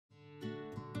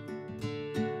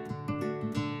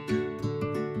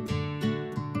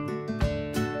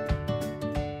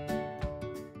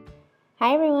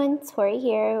Hi everyone, Tori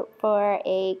here for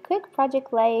a quick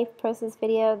project life process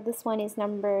video. This one is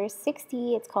number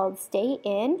 60. It's called Stay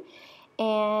In,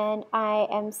 and I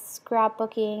am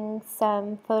scrapbooking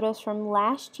some photos from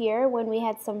last year when we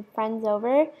had some friends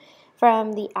over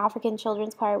from the African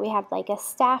Children's Choir. We had like a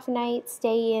staff night,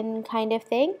 stay in kind of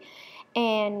thing,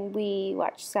 and we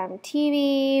watched some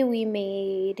TV. We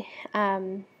made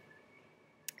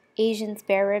Asian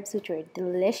spare ribs, which were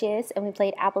delicious, and we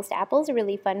played Apples to Apples, a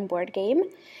really fun board game.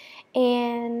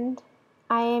 And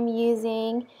I am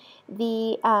using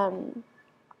the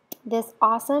this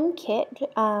awesome kit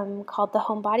called the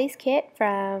Homebodies kit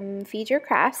from Feed Your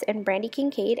Crafts and Brandy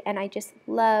Kincaid, and I just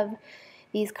love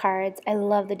these cards. I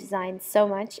love the designs so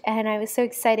much, and I was so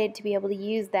excited to be able to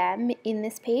use them in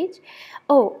this page.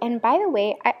 Oh, and by the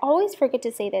way, I always forget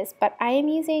to say this, but I am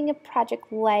using a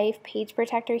Project Life page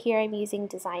protector here. I'm using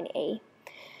Design A.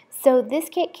 So this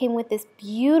kit came with this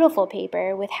beautiful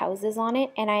paper with houses on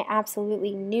it, and I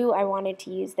absolutely knew I wanted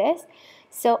to use this.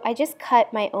 So I just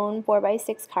cut my own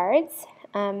 4x6 cards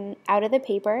out of the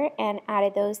paper and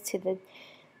added those to the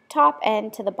top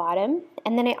and to the bottom.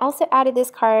 And then I also added this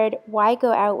card, Why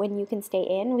Go Out When You Can Stay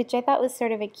In, which I thought was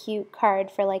sort of a cute card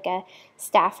for like a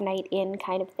staff night in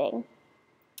kind of thing.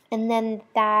 And then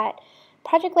that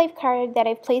Project Life card that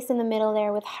I've placed in the middle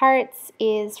there with hearts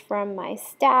is from my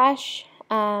stash.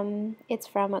 It's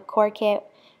from a core kit,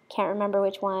 can't remember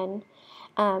which one.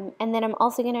 And then I'm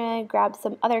also going to grab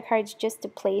some other cards just to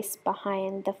place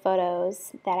behind the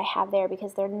photos that I have there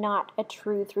because they're not a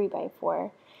true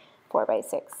 3x4,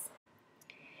 4x6.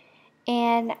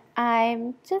 And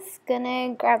I'm just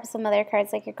gonna grab some other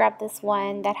cards. Like I grabbed this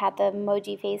one that had the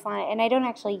emoji face on it, and I don't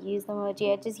actually use the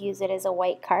emoji, I just use it as a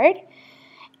white card.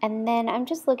 And then I'm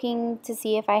just looking to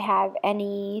see if I have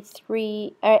any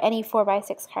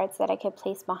 4x6 cards that I could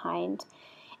place behind.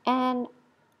 And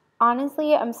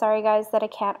honestly, I'm sorry guys that I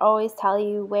can't always tell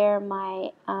you where my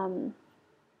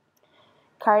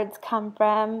cards come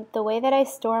from. The way that I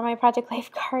store my Project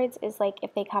Life cards is like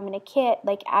if they come in a kit,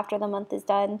 like after the month is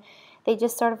done, they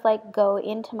just sort of like go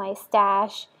into my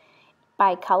stash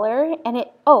by color. And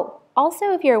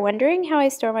also if you're wondering how I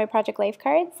store my Project Life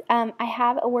cards, I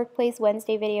have a Workplace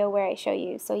Wednesday video where I show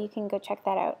you, so you can go check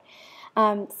that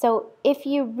out. So if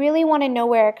you really want to know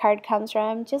where a card comes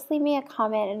from, just leave me a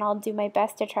comment and I'll do my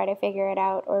best to try to figure it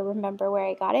out or remember where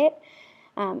I got it.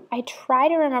 I try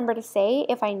to remember to say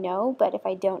if I know, but if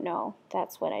I don't know,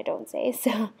 that's what I don't say.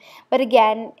 So, but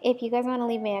again, if you guys want to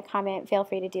leave me a comment, feel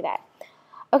free to do that.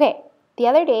 Okay, the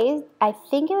other day, I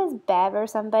think it was Bev or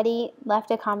somebody left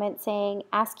a comment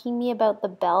asking me about the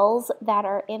bells that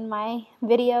are in my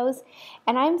videos,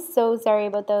 and I'm so sorry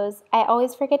about those. I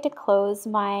always forget to close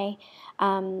my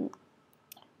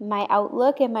my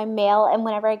Outlook and my mail, and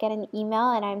whenever I get an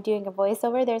email and I'm doing a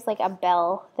voiceover, there's like a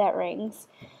bell that rings.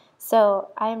 So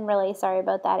I'm really sorry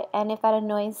about that, and if that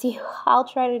annoys you, I'll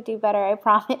try to do better, I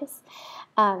promise.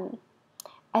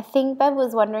 I think Bev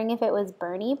was wondering if it was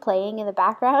Bernie playing in the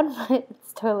background, but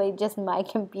it's totally just my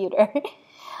computer.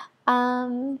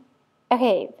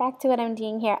 Okay, back to what I'm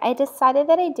doing here. I decided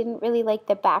that I didn't really like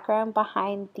the background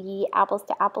behind the Apples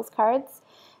to Apples cards,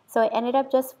 so I ended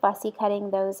up just fussy cutting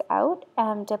those out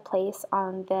to place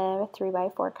on the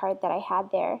 3x4 card that I had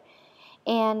there.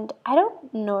 And I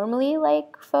don't normally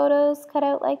like photos cut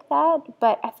out like that,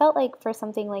 but I felt like for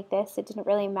something like this, it didn't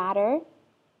really matter.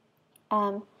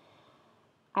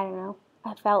 I don't know.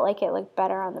 I felt like it looked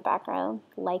better on the background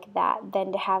like that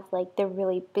than to have like the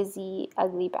really busy,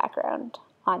 ugly background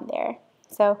on there.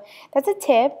 So that's a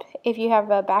tip. If you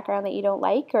have a background that you don't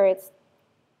like or it's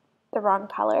the wrong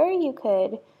color, you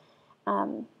could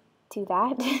do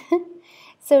that.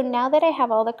 So now that I have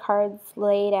all the cards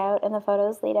laid out and the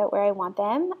photos laid out where I want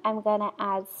them, I'm going to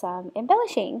add some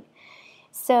embellishing.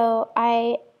 So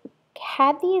I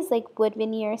had these like wood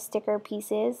veneer sticker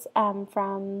pieces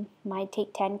from my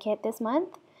Take 10 kit this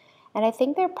month, and I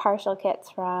think they're partial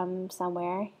kits from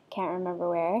somewhere, can't remember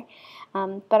where,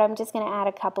 but I'm just going to add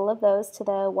a couple of those to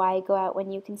the Why Go Out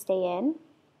When You Can Stay In.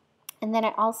 And then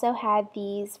I also had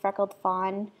these freckled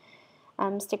fawn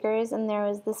stickers, and there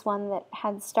was this one that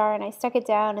had a star, and I stuck it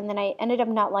down, and then I ended up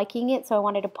not liking it, so I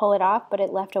wanted to pull it off, but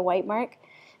it left a white mark,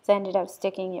 so I ended up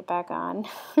sticking it back on.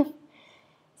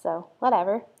 So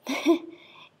whatever.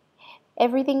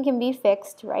 Everything can be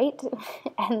fixed, right?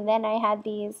 And then I had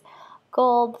these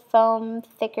gold foam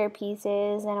thicker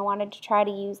pieces, and I wanted to try to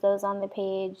use those on the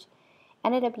page.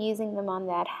 Ended up using them on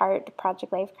that Heart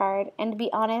Project Life card, and to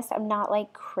be honest, I'm not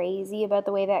like crazy about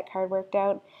the way that card worked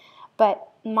out, but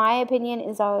my opinion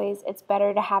is always it's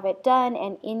better to have it done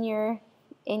and in your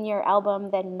album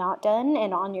than not done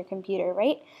and on your computer,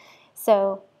 right?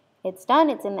 So it's done,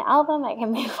 it's in the album, I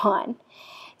can move on.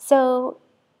 So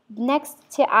next,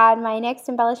 to add my next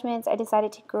embellishments, I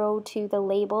decided to go to the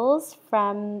labels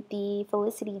from the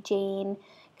Felicity Jane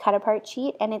cut apart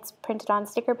sheet, and it's printed on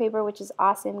sticker paper, which is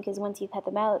awesome because once you cut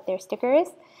them out, they're stickers.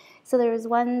 So there was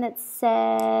one that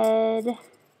said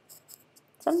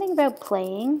something about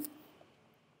playing,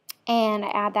 and I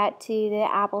add that to the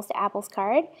Apples to Apples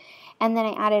card, and then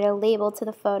I added a label to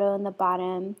the photo in the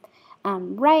bottom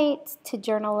right to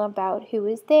journal about who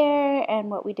was there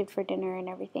and what we did for dinner and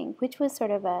everything, which was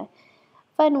sort of a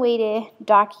fun way to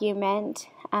document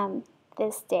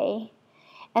this day.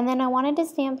 And then I wanted to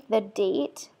stamp the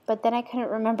date, but then I couldn't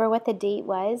remember what the date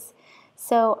was.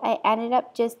 So I ended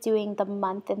up just doing the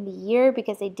month and the year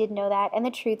because I did know that. And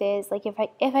the truth is, like,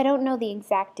 if I don't know the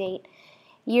exact date,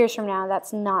 years from now,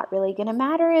 that's not really going to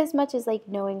matter as much as like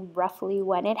knowing roughly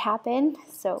when it happened.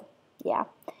 So yeah.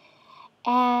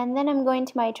 And then I'm going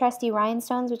to my trusty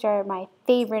rhinestones, which are my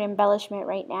favorite embellishment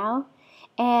right now.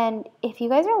 And if you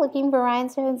guys are looking for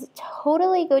rhinestones,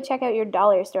 totally go check out your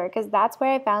dollar store because that's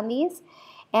where I found these.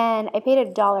 And I paid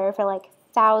 $1 for like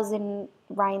 1,000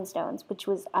 rhinestones, which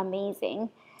was amazing.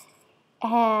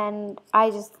 And I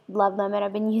just love them, and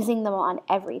I've been using them on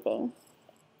everything.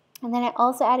 And then I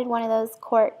also added one of those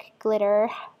cork glitter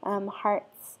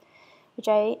hearts, which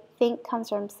I think comes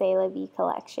from C'est La Vie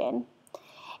collection.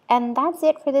 And that's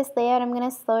it for this layout. I'm going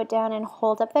to slow it down and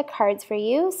hold up the cards for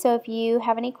you. So if you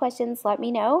have any questions, let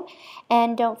me know.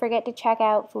 And don't forget to check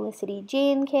out Felicity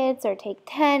Jane kits or Take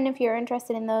 10 if you're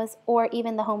interested in those, or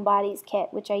even the Homebodies kit,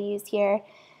 which I use here,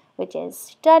 which is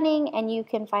stunning. And you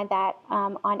can find that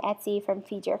on Etsy from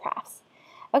Feed Your Crafts.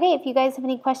 Okay, if you guys have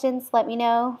any questions, let me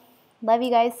know. Love you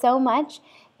guys so much.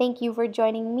 Thank you for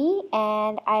joining me,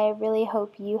 and I really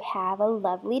hope you have a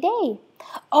lovely day.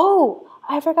 Oh,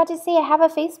 I forgot to say I have a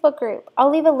Facebook group. I'll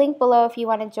leave a link below if you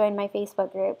want to join my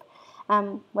Facebook group.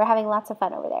 We're having lots of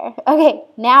fun over there. Okay,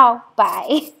 now,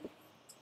 bye.